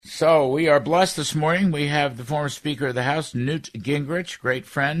So we are blessed this morning. We have the former Speaker of the House, Newt Gingrich, great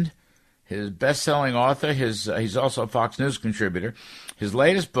friend, his best-selling author. He's also a Fox News contributor. His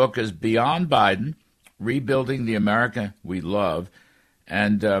latest book is Beyond Biden, Rebuilding the America We Love.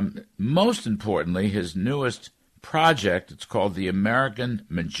 And most importantly, his newest project, it's called the American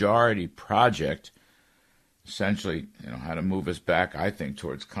Majority Project. Essentially, how to move us back, I think,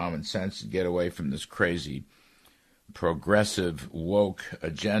 towards common sense and get away from this crazy progressive, woke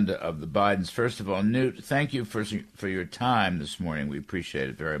agenda of the Bidens. First of all, Newt, thank you for your time this morning. We appreciate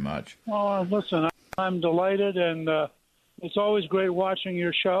it very much. Well, listen, I'm delighted, and it's always great watching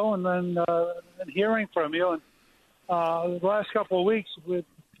your show and then hearing from you. And the last couple of weeks with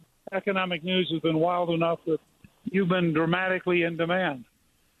economic news has been wild enough that you've been dramatically in demand.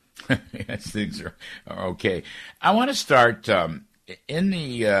 Yes, things are okay. I want to start in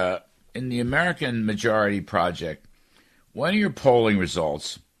the American Majority Project. One of your polling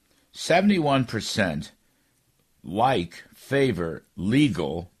results, 71% favor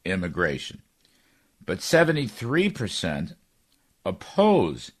legal immigration, but 73%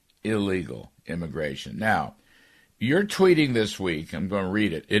 oppose illegal immigration. Now, you're tweeting this week, I'm going to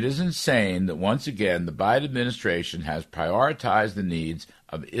read it. It is insane that once again the Biden administration has prioritized the needs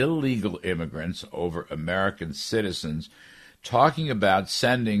of illegal immigrants over American citizens, talking about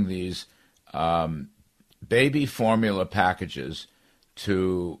sending these baby formula packages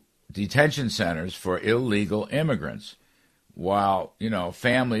to detention centers for illegal immigrants, while,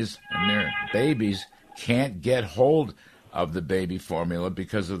 families and their babies can't get hold of the baby formula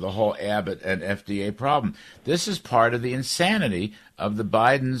because of the whole Abbott and FDA problem. This is part of the insanity of the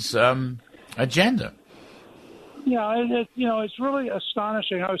Biden's agenda. Yeah, it's really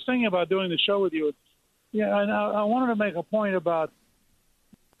astonishing. I was thinking about doing the show with you. Yeah, and I wanted to make a point about,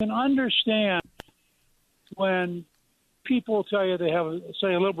 you can understand when people tell you they have,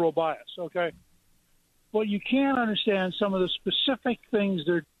 say, a liberal bias, okay? But you can't understand some of the specific things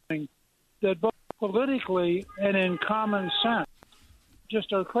they're doing that both politically and in common sense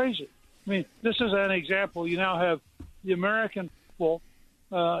just are crazy. I mean, this is an example. You now have the American people.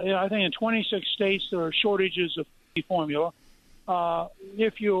 I think in 26 states there are shortages of formula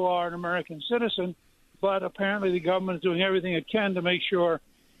if you are an American citizen, but apparently the government is doing everything it can to make sure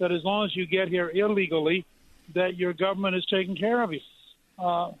that as long as you get here illegally, that your government is taking care of you.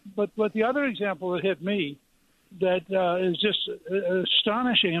 But the other example that hit me that is just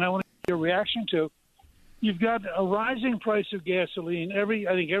astonishing, and I want to get your reaction to, you've got a rising price of gasoline. I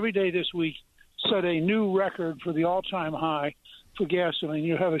think every day this week set a new record for the all-time high for gasoline.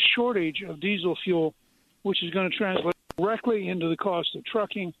 You have a shortage of diesel fuel, which is going to translate directly into the cost of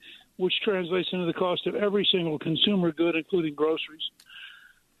trucking, which translates into the cost of every single consumer good, including groceries.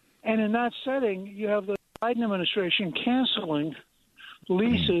 And in that setting, you have the Biden administration canceling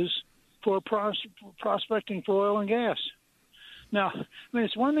leases for prospecting for oil and gas. Now, I mean,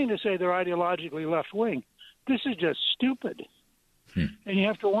 it's one thing to say they're ideologically left-wing. This is just stupid. And you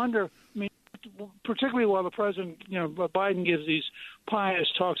have to wonder, I mean, particularly while the president, Biden gives these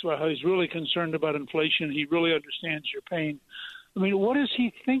pious talks about how he's really concerned about inflation, he really understands your pain. I mean, what does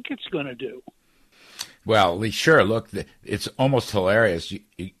he think it's going to do? Well, sure. Look, it's almost hilarious.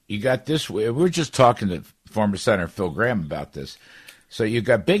 You got this. We were just talking to former Senator Phil Gramm about this. So you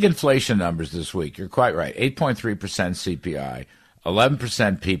got big inflation numbers this week. You're quite right. 8.3% CPI,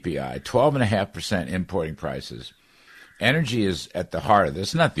 11% PPI, 12.5% importing prices. Energy is at the heart of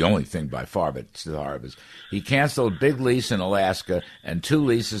this. Not the only thing by far, but it's the heart of this. He canceled a big lease in Alaska and 2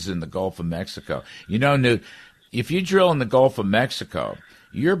 leases in the Gulf of Mexico. Newt, if you drill in the Gulf of Mexico,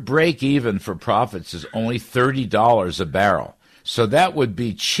 your break even for profits is only $30 a barrel. So that would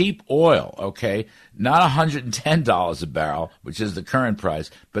be cheap oil, okay? Not $110 a barrel, which is the current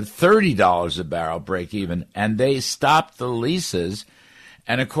price, but $30 a barrel break even. And they stopped the leases.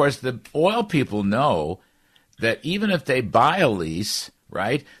 And, of course, the oil people know that even if they buy a lease,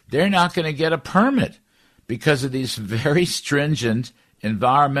 right, they're not going to get a permit because of these very stringent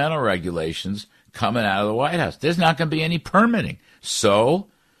environmental regulations coming out of the White House. There's not going to be any permitting. So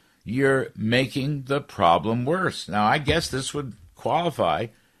you're making the problem worse. Now, I guess this would qualify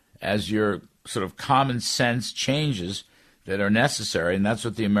as your sort of common sense changes that are necessary, and that's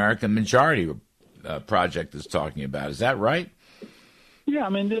what the American Majority Project is talking about. Is that right? Yeah, I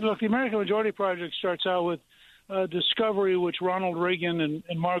mean, look, the American Majority Project starts out with discovery, which Ronald Reagan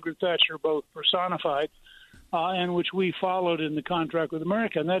and Margaret Thatcher both personified, and which we followed in the Contract with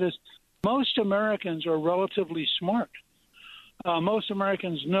America, and that is most Americans are relatively smart. Most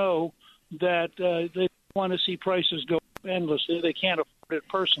Americans know that they want to see prices go endlessly. They can't afford it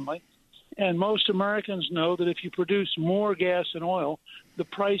personally. And most Americans know that if you produce more gas and oil, the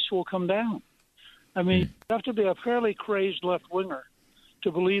price will come down. I mean, you have to be a fairly crazed left-winger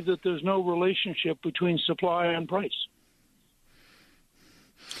to believe that there's no relationship between supply and price.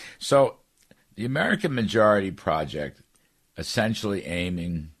 So the American Majority Project essentially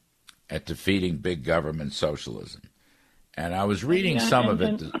aiming at defeating big government socialism. And I was reading some of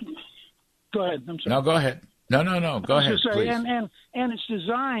it. Go ahead. I'm sorry. No, go ahead. No. Go ahead, please. And it's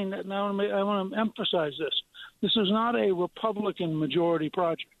designed, now I want to emphasize this. This is not a Republican majority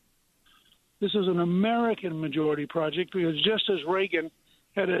project. This is an American majority project because just as Reagan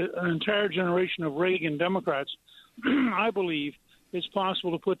had an entire generation of Reagan Democrats, I believe it's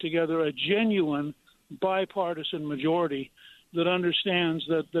possible to put together a genuine bipartisan majority that understands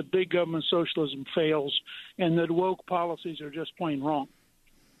that big government socialism fails and that woke policies are just plain wrong.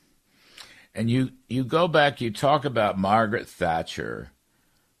 And you go back, you talk about Margaret Thatcher,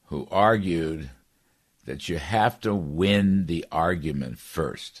 who argued that you have to win the argument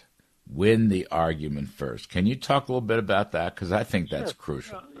first. Win the argument first. Can you talk a little bit about that? Because I think that's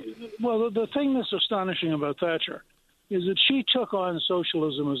crucial. Well, the thing that's astonishing about Thatcher is that she took on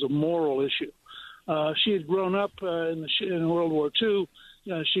socialism as a moral issue. She had grown up in World War II.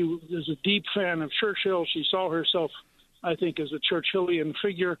 She was a deep fan of Churchill. She saw herself, I think, as a Churchillian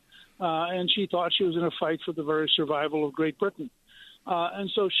figure, and she thought she was in a fight for the very survival of Great Britain. And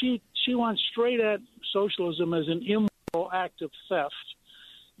so she went straight at socialism as an immoral act of theft,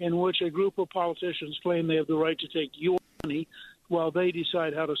 in which a group of politicians claim they have the right to take your money while they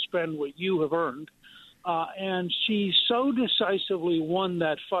decide how to spend what you have earned. And she so decisively won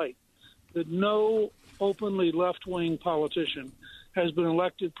that fight that no openly left-wing politician has been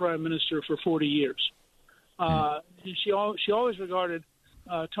elected prime minister for 40 years. She always regarded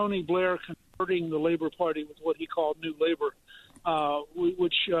Tony Blair converting the Labour Party with what he called New Labour,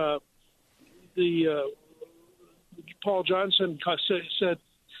 which Paul Johnson said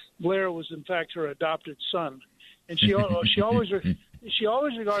Blair was in fact her adopted son, and she always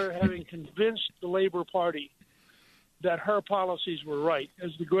regarded having convinced the Labour Party that her policies were right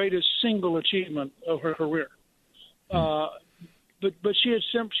as the greatest single achievement of her career. But she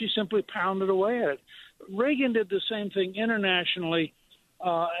simply pounded away at it. Reagan did the same thing internationally,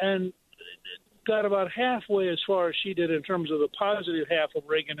 and got about halfway as far as she did in terms of the positive half of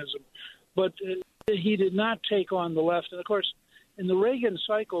Reaganism, but he did not take on the left. And of course, in the Reagan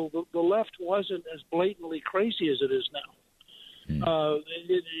cycle, the left wasn't as blatantly crazy as it is now.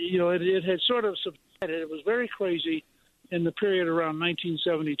 It had sort of subsided. It was very crazy in the period around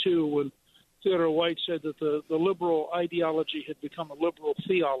 1972 when Theodore White said that the liberal ideology had become a liberal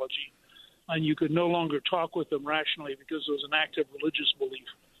theology, and you could no longer talk with them rationally because it was an active religious belief.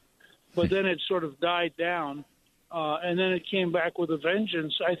 But then it sort of died down, and then it came back with a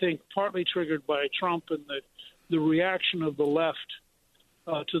vengeance, I think partly triggered by Trump and the reaction of the left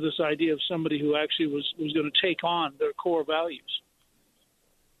to this idea of somebody who actually was going to take on their core values.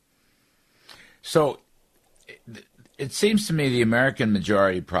 So it seems to me the American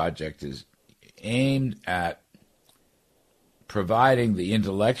Majority Project is aimed at providing the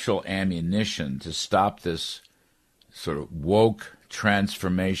intellectual ammunition to stop this sort of woke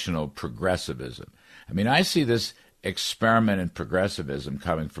transformational progressivism. I mean, I see this experiment in progressivism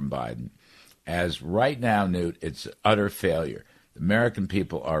coming from Biden as right now, Newt, it's utter failure. The American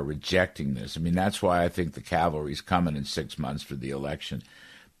people are rejecting this. I mean, that's why I think the cavalry's coming in 6 months for the election.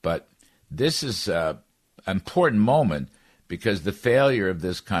 But this is an important moment because the failure of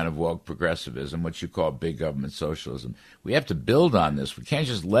this kind of woke progressivism, what you call big government socialism, we have to build on this. We can't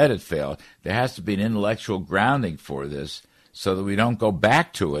just let it fail. There has to be an intellectual grounding for this so that we don't go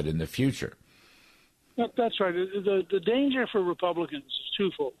back to it in the future. That's right. The danger for Republicans is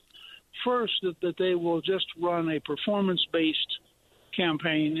twofold. First, that they will just run a performance-based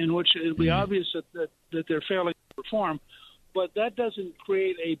campaign in which it will be obvious that they're failing to perform, but that doesn't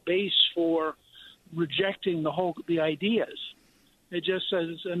create a base for rejecting the ideas. It just says,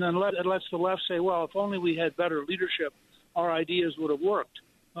 and then it lets the left say, well, if only we had better leadership, our ideas would have worked,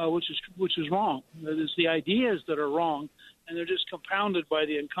 which is wrong. It's the ideas that are wrong, and they're just compounded by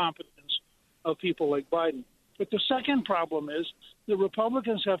the incompetence of people like Biden. But the second problem is the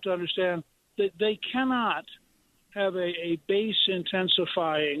Republicans have to understand that they cannot have a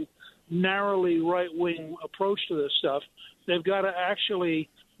base-intensifying, narrowly right-wing approach to this stuff. They've got to actually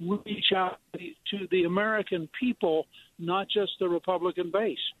reach out to the American people, not just the Republican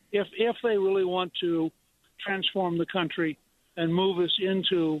base. If they really want to transform the country and move us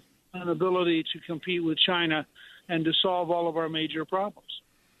into an ability to compete with China and to solve all of our major problems.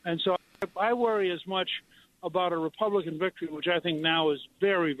 And so I worry as much about a Republican victory, which I think now is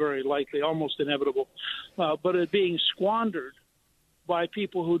very, very likely, almost inevitable, but it being squandered by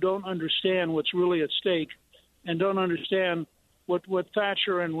people who don't understand what's really at stake and don't understand what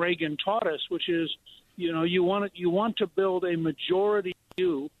Thatcher and Reagan taught us, which is, you want to build a majority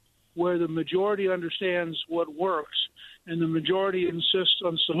view where the majority understands what works and the majority insists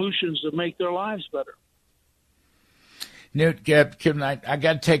on solutions that make their lives better. Newt, Kim, I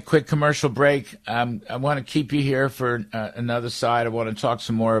got to take a quick commercial break. I want to keep you here for another side. I want to talk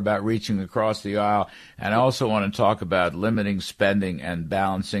some more about reaching across the aisle, and I also want to talk about limiting spending and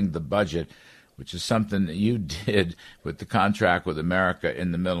balancing the budget, which is something that you did with the contract with America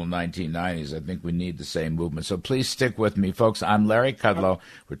in the middle 1990s. I think we need the same movement. So please stick with me, folks. I'm Larry Kudlow.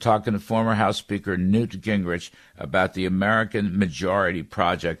 We're talking to former House Speaker Newt Gingrich about the American Majority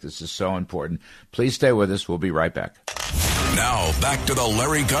Project. This is so important. Please stay with us. We'll be right back. Now, back to the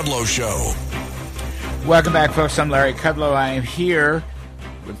Larry Kudlow Show. Welcome back, folks. I'm Larry Kudlow. I am here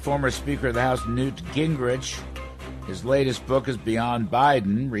with former Speaker of the House Newt Gingrich. His latest book is Beyond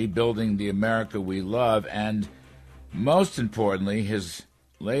Biden, Rebuilding the America We Love, and most importantly, his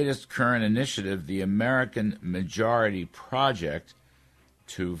latest current initiative, the American Majority Project,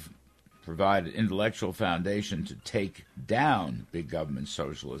 to provide an intellectual foundation to take down big government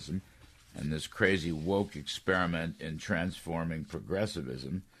socialism and this crazy woke experiment in transforming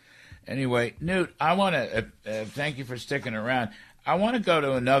progressivism. Anyway, Newt, I want to thank you for sticking around. I want to go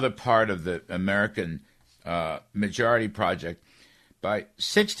to another part of the American Majority Project. By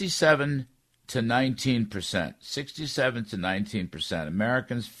 67 to 19%, 67 to 19%,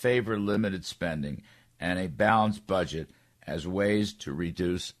 Americans favor limited spending and a balanced budget as ways to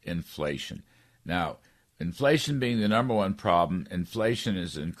reduce inflation. Now, inflation being the number one problem, inflation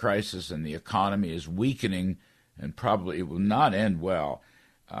is in crisis and the economy is weakening and probably it will not end well.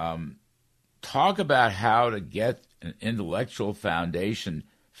 Talk about how to get an intellectual foundation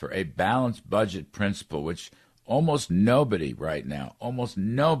for a balanced budget principle, which almost nobody right now, almost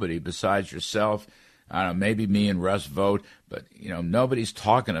nobody besides yourself, I don't know, maybe me and Russ vote, but nobody's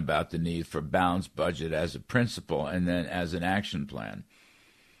talking about the need for balanced budget as a principle and then as an action plan.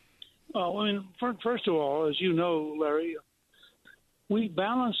 Well, I mean, first of all, as you know, Larry, we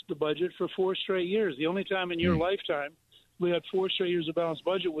balanced the budget for 4 straight years. The only time in your lifetime we had 4 straight years of balanced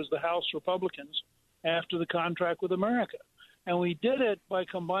budget was the House Republicans after the contract with America. And we did it by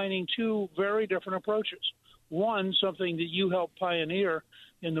combining 2 very different approaches. One, something that you helped pioneer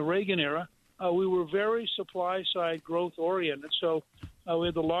in the Reagan era. We were very supply-side growth-oriented. So we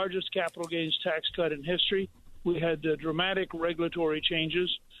had the largest capital gains tax cut in history. We had dramatic regulatory changes.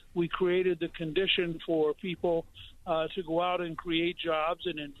 We created the condition for people to go out and create jobs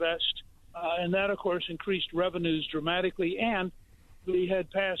and invest. And that, of course, increased revenues dramatically. And we had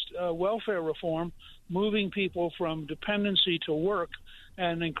passed welfare reform, moving people from dependency to work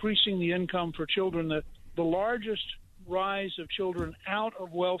and increasing the income for children. The largest rise of children out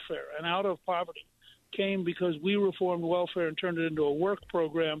of welfare and out of poverty came because we reformed welfare and turned it into a work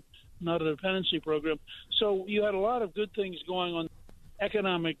program, not a dependency program. So you had a lot of good things going on the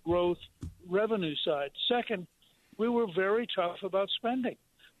economic growth revenue side. Second, we were very tough about spending.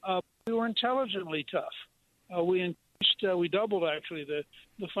 We were intelligently tough. We doubled, actually,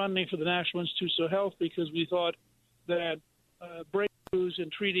 the funding for the National Institutes of Health because we thought that breakthroughs in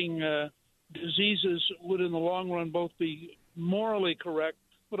treating diseases would, in the long run, both be morally correct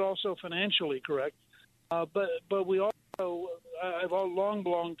but also financially correct. But we also, I've all long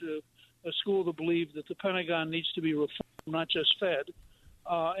belonged to a school that believed that the Pentagon needs to be reformed, not just fed.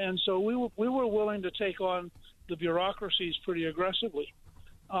 And so we were willing to take on the bureaucracies pretty aggressively.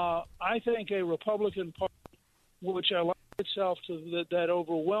 I think a Republican Party, which allows itself to that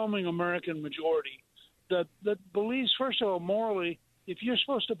overwhelming American majority, that believes, first of all, morally, if you're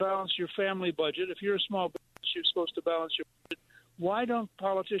supposed to balance your family budget, if you're a small business, you're supposed to balance your budget. Why don't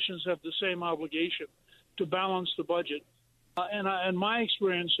politicians have the same obligation to balance the budget? And my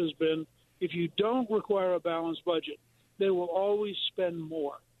experience has been, if you don't require a balanced budget, they will always spend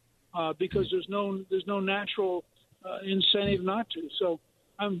more because there's no natural incentive not to. So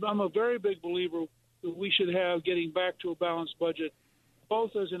I'm a very big believer that we should have getting back to a balanced budget,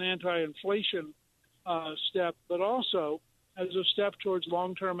 both as an anti-inflation step, but also as a step towards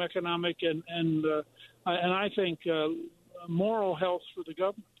long-term economic and I think moral health for the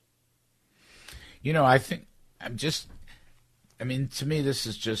government. I think to me, this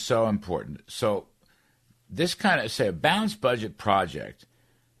is just so important. So this kind of, say, a balanced budget project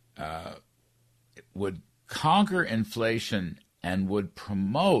would conquer inflation and would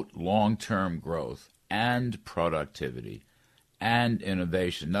promote long-term growth and productivity and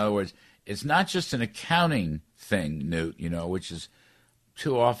innovation. In other words, it's not just an accounting thing, Newt, which is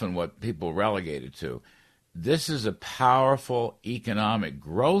too often what people relegate it to. This is a powerful economic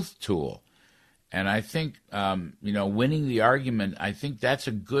growth tool. And I think, winning the argument, I think that's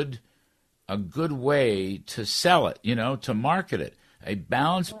a good way to sell it, to market it. A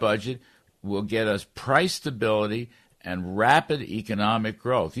balanced budget will get us price stability and rapid economic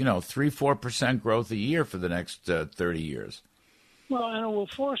growth, 3-4% growth a year for the next 30 years. Well, and it will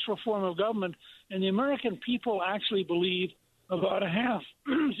force reform of government. And the American people actually believe about half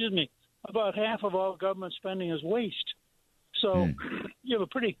of all government spending is waste. So you have a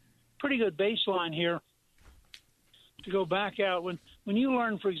pretty good baseline here to go back out. When you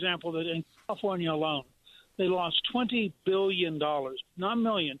learn, for example, that in California alone, they lost $20 billion, not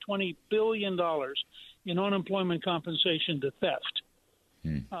million, $20 billion in unemployment compensation to theft.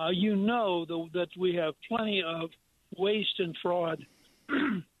 That we have plenty of waste and fraud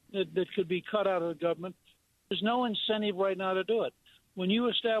that could be cut out of the government. There's no incentive right now to do it. When you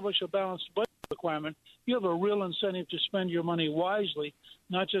establish a balanced budget requirement, you have a real incentive to spend your money wisely,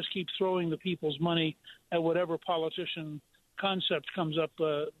 not just keep throwing the people's money at whatever politician concept comes up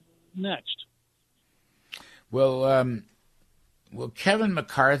next. Well, Kevin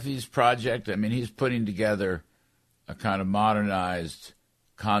McCarthy's project, he's putting together a kind of modernized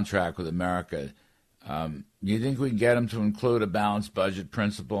contract with America. Do you think we can get him to include a balanced budget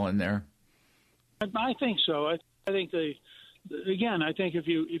principle in there? I think so. I think if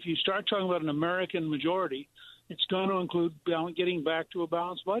you start talking about an American majority, it's going to include getting back to a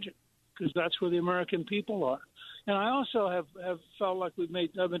balanced budget, because that's where the American people are. And I also have felt like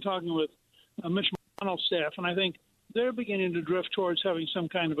I've been talking with Mitch McConnell's staff, and I think they're beginning to drift towards having some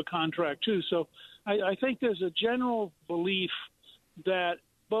kind of a contract too. So I think there's a general belief that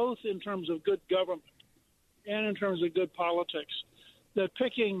both in terms of good government and in terms of good politics, that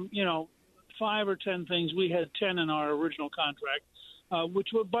picking, 5 or 10 things, we had 10 in our original contract, which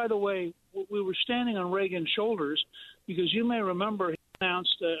were, by the way, we were standing on Reagan's shoulders, because you may remember he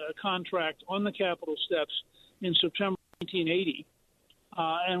announced a contract on the Capitol steps in September 1980.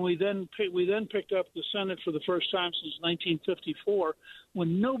 And we then picked up the Senate for the first time since 1954,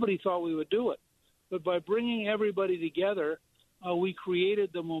 when nobody thought we would do it. But by bringing everybody together, we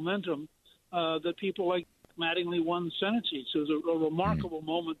created the momentum that people like Mattingly won the Senate seats. It was a remarkable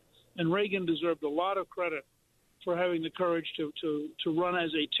moment, and Reagan deserved a lot of credit for having the courage to run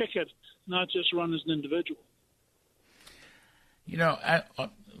as a ticket, not just run as an individual.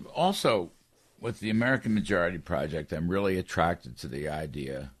 Also, with the American Majority Project, I'm really attracted to the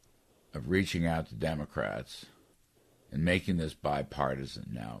idea of reaching out to Democrats and making this bipartisan.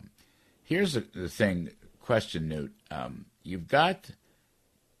 Now, here's the question, Newt. You've got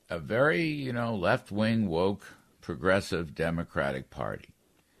a very, left-wing, woke, progressive Democratic Party,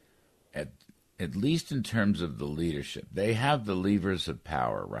 at least in terms of the leadership. They have the levers of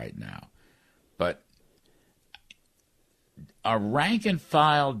power right now. But are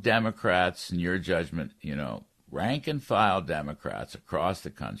rank-and-file Democrats, in your judgment, rank-and-file Democrats across the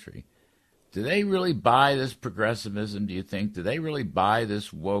country, do they really buy this progressivism, do you think? Do they really buy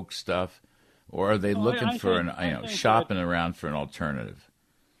this woke stuff? Or are they looking shopping around for an alternative?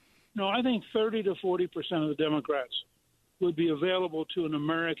 No, I think 30 to 40% of the Democrats would be available to an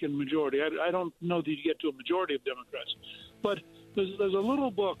American majority. I don't know that you get to a majority of Democrats. But there's a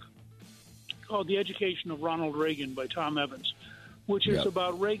little book called The Education of Ronald Reagan by Tom Evans, which is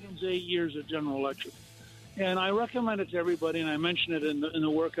about Reagan's 8 years at General Electric. And I recommend it to everybody, and I mention it in the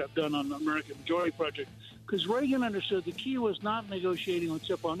work I've done on the American Majority Project, because Reagan understood the key was not negotiating with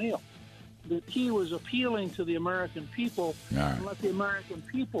Tip O'Neill. The key was appealing to the American people and let the American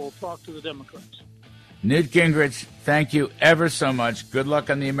people talk to the Democrats. Newt Gingrich, thank you ever so much. Good luck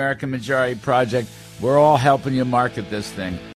on the American Majority Project. We're all helping you market this thing.